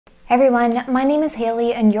Everyone, my name is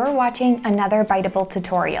Haley and you're watching another Biteable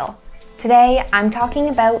tutorial. Today, I'm talking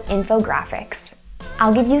about infographics.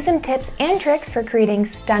 I'll give you some tips and tricks for creating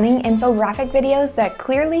stunning infographic videos that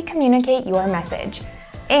clearly communicate your message.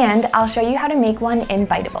 And I'll show you how to make one in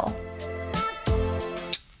Biteable.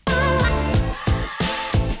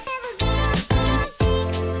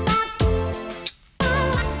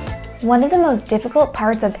 One of the most difficult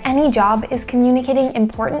parts of any job is communicating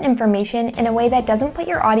important information in a way that doesn't put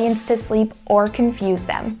your audience to sleep or confuse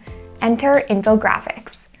them. Enter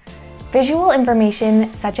infographics. Visual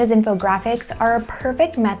information, such as infographics, are a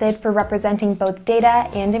perfect method for representing both data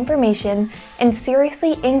and information and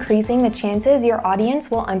seriously increasing the chances your audience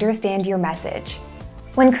will understand your message.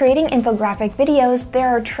 When creating infographic videos, there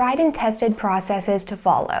are tried and tested processes to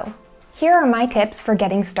follow. Here are my tips for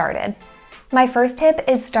getting started. My first tip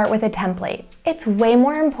is start with a template. It's way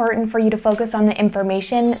more important for you to focus on the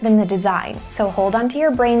information than the design, so hold on to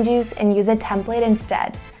your brain juice and use a template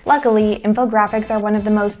instead. Luckily, infographics are one of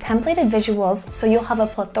the most templated visuals, so you'll have a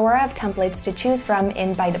plethora of templates to choose from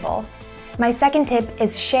in Biteable. My second tip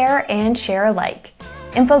is share and share alike.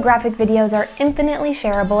 Infographic videos are infinitely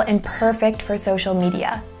shareable and perfect for social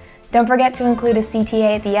media. Don't forget to include a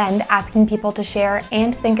CTA at the end, asking people to share,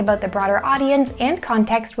 and think about the broader audience and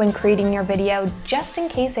context when creating your video, just in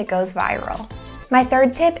case it goes viral. My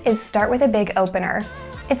third tip is start with a big opener.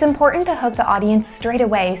 It's important to hook the audience straight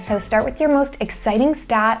away, so start with your most exciting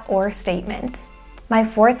stat or statement. My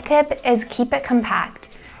fourth tip is keep it compact.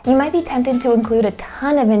 You might be tempted to include a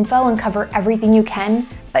ton of info and cover everything you can,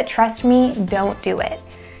 but trust me, don't do it.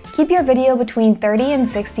 Keep your video between 30 and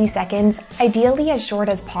 60 seconds, ideally as short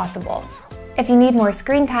as possible. If you need more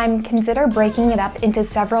screen time, consider breaking it up into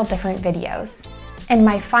several different videos. And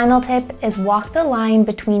my final tip is walk the line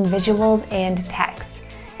between visuals and text.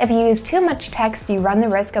 If you use too much text, you run the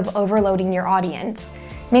risk of overloading your audience.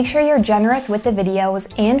 Make sure you're generous with the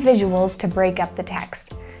videos and visuals to break up the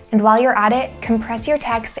text. And while you're at it, compress your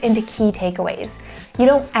text into key takeaways. You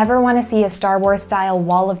don't ever want to see a Star Wars-style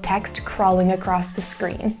wall of text crawling across the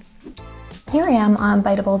screen. Here I am on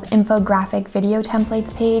Bitable's infographic video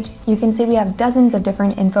templates page. You can see we have dozens of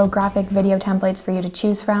different infographic video templates for you to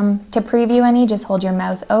choose from. To preview any, just hold your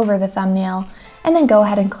mouse over the thumbnail and then go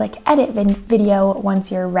ahead and click Edit Video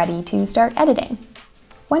once you're ready to start editing.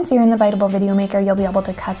 Once you're in the Biteable Video Maker, you'll be able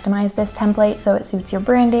to customize this template so it suits your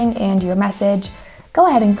branding and your message. Go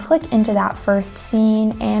ahead and click into that first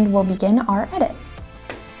scene and we'll begin our edits.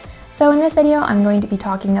 So in this video, I'm going to be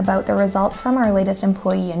talking about the results from our latest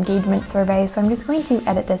employee engagement survey. So I'm just going to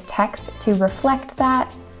edit this text to reflect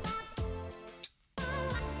that.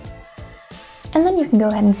 And then you can go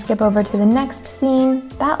ahead and skip over to the next scene.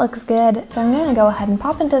 That looks good. So I'm going to go ahead and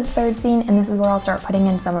pop into the third scene, and this is where I'll start putting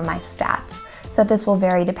in some of my stats. So this will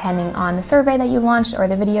vary depending on the survey that you launched or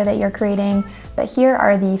the video that you're creating, but here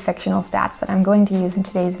are the fictional stats that I'm going to use in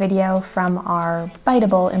today's video from our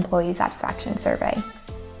Biteable employee satisfaction survey.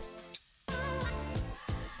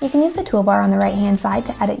 You can use the toolbar on the right-hand side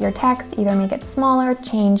to edit your text, either make it smaller,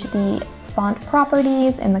 change the font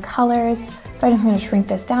properties and the colors. So I'm just going to shrink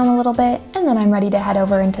this down a little bit, and then I'm ready to head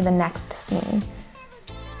over into the next scene.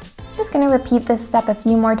 I'm just going to repeat this step a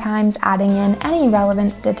few more times, adding in any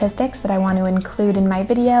relevant statistics that I want to include in my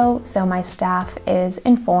video so my staff is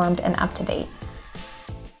informed and up to date.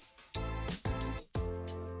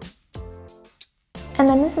 And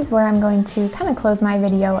then this is where I'm going to kind of close my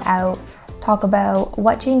video out, talk about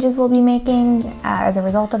what changes we'll be making as a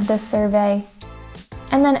result of this survey,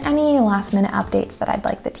 and then any last minute updates that I'd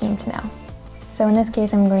like the team to know. So in this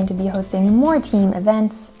case, I'm going to be hosting more team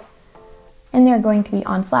events, and they're going to be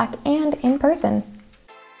on Slack and in person.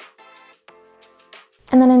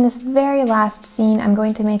 And then in this very last scene, I'm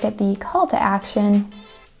going to make it the call to action.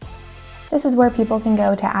 This is where people can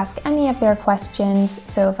go to ask any of their questions.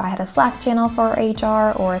 So if I had a Slack channel for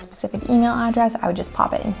HR or a specific email address, I would just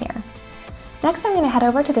pop it in here. Next, I'm going to head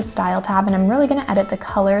over to the Style tab, and I'm really going to edit the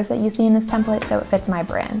colors that you see in this template so it fits my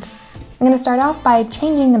brand. I'm going to start off by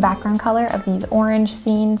changing the background color of these orange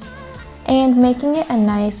scenes and making it a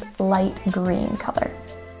nice light green color.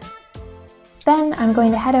 Then I'm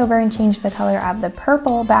going to head over and change the color of the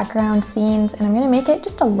purple background scenes, and I'm going to make it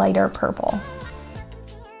just a lighter purple.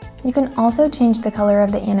 You can also change the color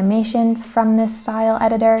of the animations from this style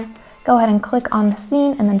editor. Go ahead and click on the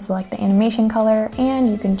scene and then select the animation color, and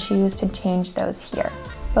you can choose to change those here,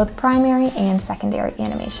 both primary and secondary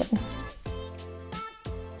animations.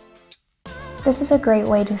 This is a great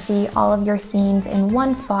way to see all of your scenes in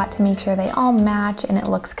one spot to make sure they all match and it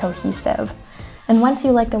looks cohesive. And once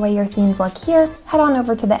you like the way your scenes look here, head on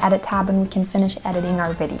over to the Edit tab and we can finish editing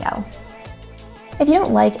our video. If you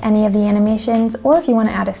don't like any of the animations, or if you want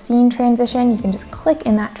to add a scene transition, you can just click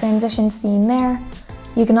in that transition scene there.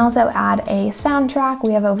 You can also add a soundtrack.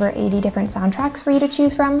 We have over 80 different soundtracks for you to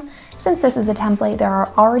choose from. Since this is a template, there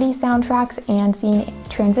are already soundtracks and scene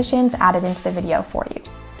transitions added into the video for you.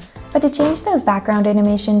 But to change those background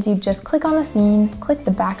animations, you just click on the scene, click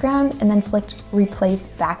the background, and then select Replace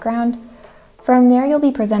Background. From there, you'll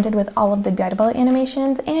be presented with all of the Biteable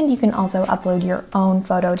animations, and you can also upload your own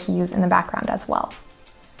photo to use in the background as well.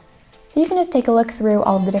 So you can just take a look through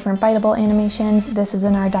all of the different Biteable animations. This is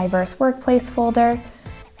in our Diverse Workplace folder.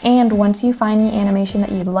 And once you find the animation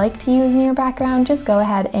that you'd like to use in your background, just go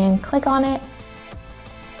ahead and click on it,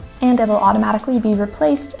 and it'll automatically be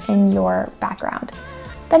replaced in your background.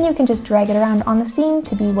 Then you can just drag it around on the scene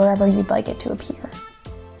to be wherever you'd like it to appear.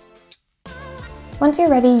 Once you're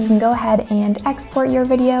ready, you can go ahead and export your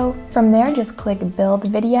video. From there, just click Build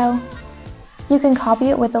Video. You can copy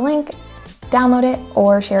it with a link, download it,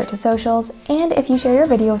 or share it to socials. And if you share your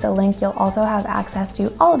video with a link, you'll also have access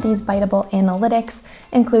to all of these Biteable analytics,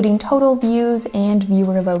 including total views and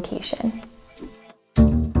viewer location.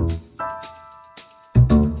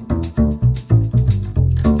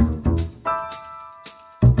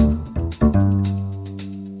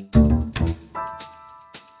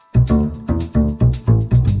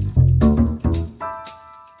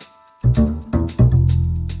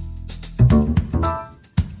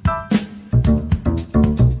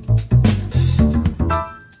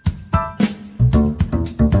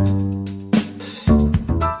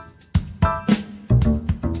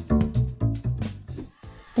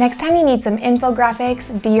 Next time you need some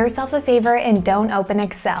infographics, do yourself a favor and don't open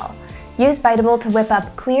Excel. Use Biteable to whip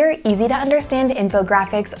up clear, easy to understand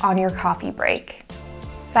infographics on your coffee break.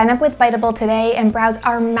 Sign up with Biteable today and browse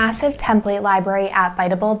our massive template library at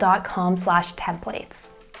biteable.com/templates.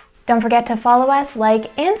 Don't forget to follow us, like,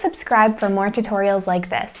 and subscribe for more tutorials like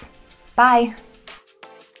this. Bye!